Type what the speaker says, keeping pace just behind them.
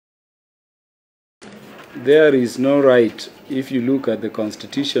there is no right, if you look at the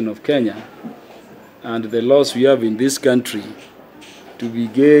Constitution of Kenya and the laws we have in this country, to be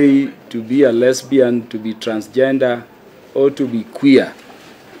gay, to be a lesbian, to be transgender, or to be queer,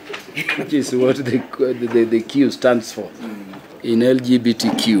 which is what the Q stands for in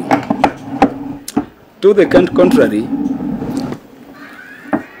LGBTQ. To the contrary,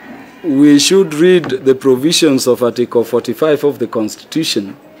 we should read the provisions of Article 45 of the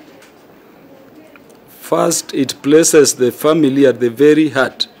Constitution. First, it places the family at the very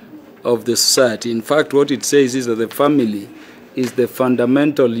heart of the society. In fact, what it says is that the family is the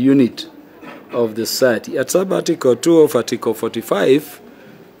fundamental unit of the society. At sub-article 2 of Article 45,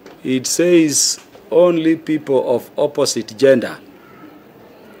 it says only people of opposite gender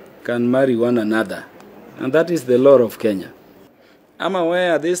can marry one another. And that is the law of Kenya. I'm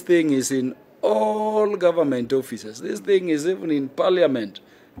aware this thing is in all government offices. This thing is even in parliament.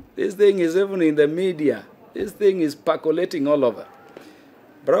 This thing is even in the media. This thing is percolating all over.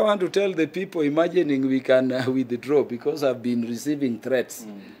 But I want to tell the people imagining we can withdraw, because I've been receiving threats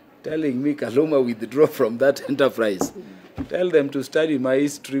telling me, Kaluma, withdraw from that enterprise. Tell them to study my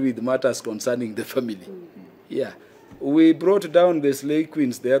history with matters concerning the family. Yeah. We brought down the slave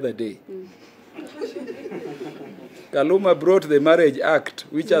queens the other day. Kaluma brought the Marriage Act,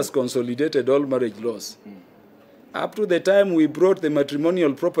 which has consolidated all marriage laws. Up to the time we brought the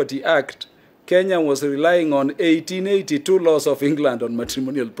Matrimonial Property Act, Kenya was relying on 1882 laws of England on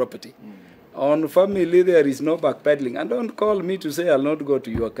matrimonial property. On family, there is no backpedaling. And don't call me to say I'll not go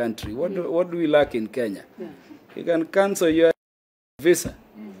to your country. What do we lack in Kenya? You can cancel your visa.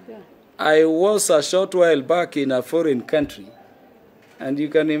 I was a short while back in a foreign country, and you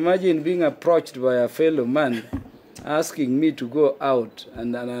can imagine being approached by a fellow man asking me to go out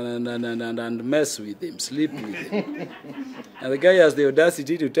and mess with him, sleep with him. And the guy has the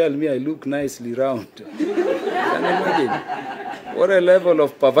audacity to tell me I look nicely round. Can you imagine? What a level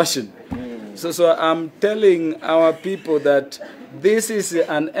of perversion. So I'm telling our people that this is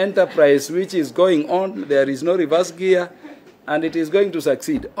an enterprise which is going on. There is no reverse gear, and it is going to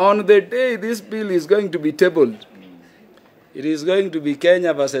succeed. On the day this bill is going to be tabled, it is going to be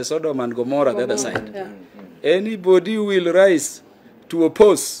Kenya versus Sodom and Gomorrah, the other side. Yeah. Anybody who will rise to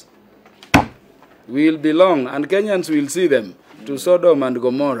oppose will belong, and Kenyans will see them, to Sodom and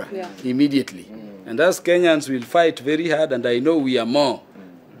Gomorrah immediately. And as Kenyans will fight very hard, and I know we are more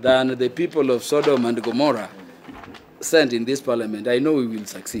than the people of Sodom and Gomorrah sent in this parliament, I know we will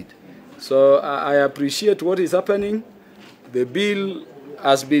succeed. So I appreciate what is happening. The bill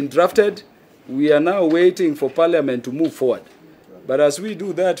has been drafted. We are now waiting for Parliament to move forward. But as we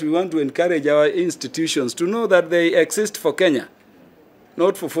do that, we want to encourage our institutions to know that they exist for Kenya,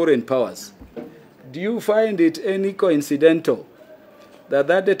 not for foreign powers. Do you find it any coincidental that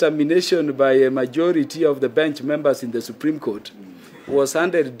that determination by a majority of the bench members in the Supreme Court was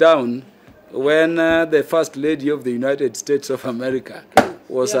handed down when the First Lady of the United States of America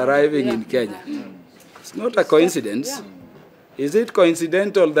was arriving in Kenya? It's not a coincidence. Is it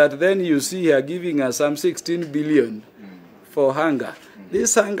coincidental that then you see her giving us some 16 billion for hunger?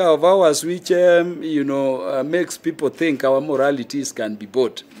 This hunger of ours, which makes people think our moralities can be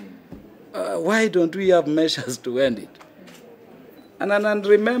bought. Why don't we have measures to end it? And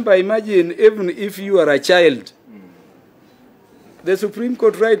remember, imagine even if you are a child, the Supreme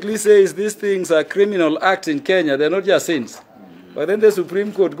Court rightly says these things are criminal acts in Kenya. They're not just sins. But then the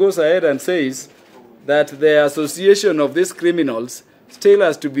Supreme Court goes ahead and says that the association of these criminals still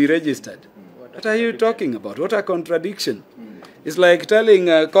has to be registered. What are you talking about? What a contradiction. It's like telling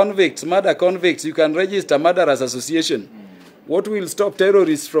convicts, murder convicts, you can register murderers association. What will stop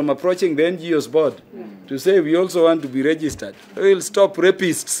terrorists from approaching the NGO's board to say we also want to be registered? It will stop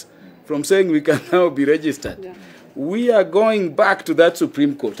rapists from saying we can now be registered. We are going back to that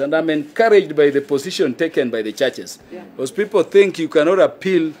Supreme Court, and I'm encouraged by the position taken by the churches. Because people think you cannot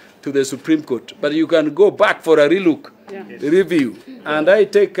appeal to the Supreme Court, but you can go back for a relook, review. And I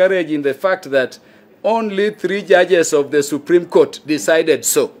take courage in the fact that only 3 judges of the Supreme Court decided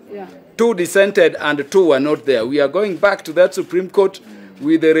so. 2 dissented and 2 were not there. We are going back to that Supreme Court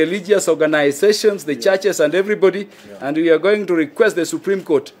with the religious organizations, the churches and everybody, and we are going to request the Supreme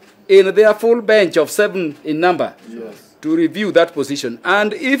Court in their full bench of 7 in number to review that position.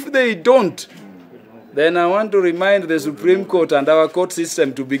 And if they don't, then I want to remind the Supreme Court and our court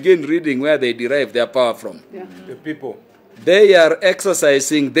system to begin reading where they derive their power from. The people. They are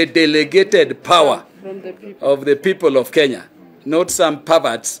exercising the delegated power of the people of Kenya, not some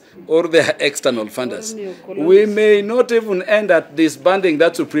perverts or their external funders. We may not even end at disbanding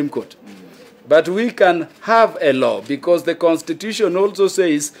that Supreme Court, but we can have a law, because the Constitution also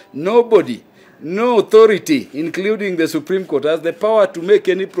says nobody no authority, including the Supreme Court, has the power to make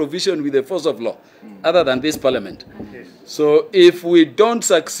any provision with the force of law other than this parliament. So if we don't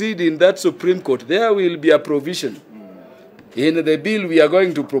succeed in that Supreme Court, there will be a provision in the bill we are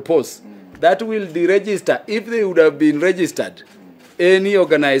going to propose that will deregister, if they would have been registered, any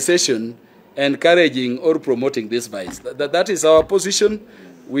organization encouraging or promoting this vice. That is our position.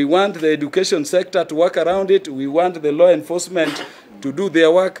 We want the education sector to work around it. We want the law enforcement to do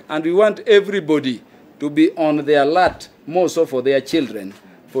their work. And we want everybody to be on the alert, more so for their children.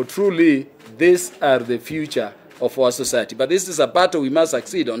 For truly, these are the future of our society. But this is a battle we must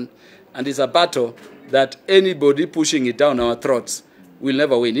succeed on. And it's a battle that anybody pushing it down our throats will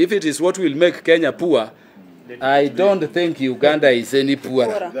never win. If it is what will make Kenya poor, I don't think Uganda is any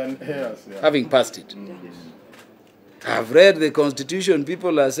poorer, having passed it. I've read the Constitution.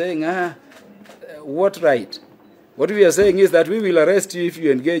 People are saying, what right? What we are saying is that we will arrest you if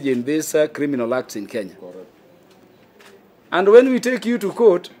you engage in these criminal acts in Kenya. And when we take you to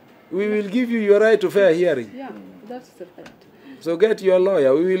court, we will give you your right to fair hearing. Yeah, that's the right. So get your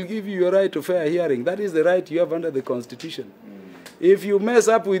lawyer. We will give you your right to fair hearing. That is the right you have under the Constitution. If you mess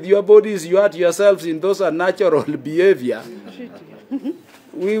up with your bodies, you hurt yourselves in those unnatural behavior,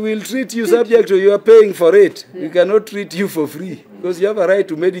 we will treat you subject to your paying for it. We cannot treat you for free because you have a right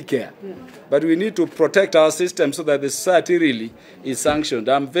to Medicare. But we need to protect our system so that the society really is sanctioned.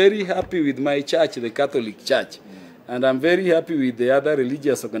 I'm very happy with my church, the Catholic Church. And I'm very happy with the other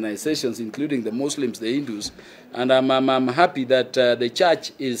religious organizations, including the Muslims, the Hindus. And I'm happy that the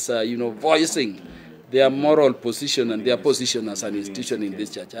church is, voicing their moral position and their position as an institution in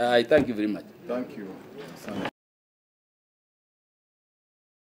this church. I thank you very much. Thank you.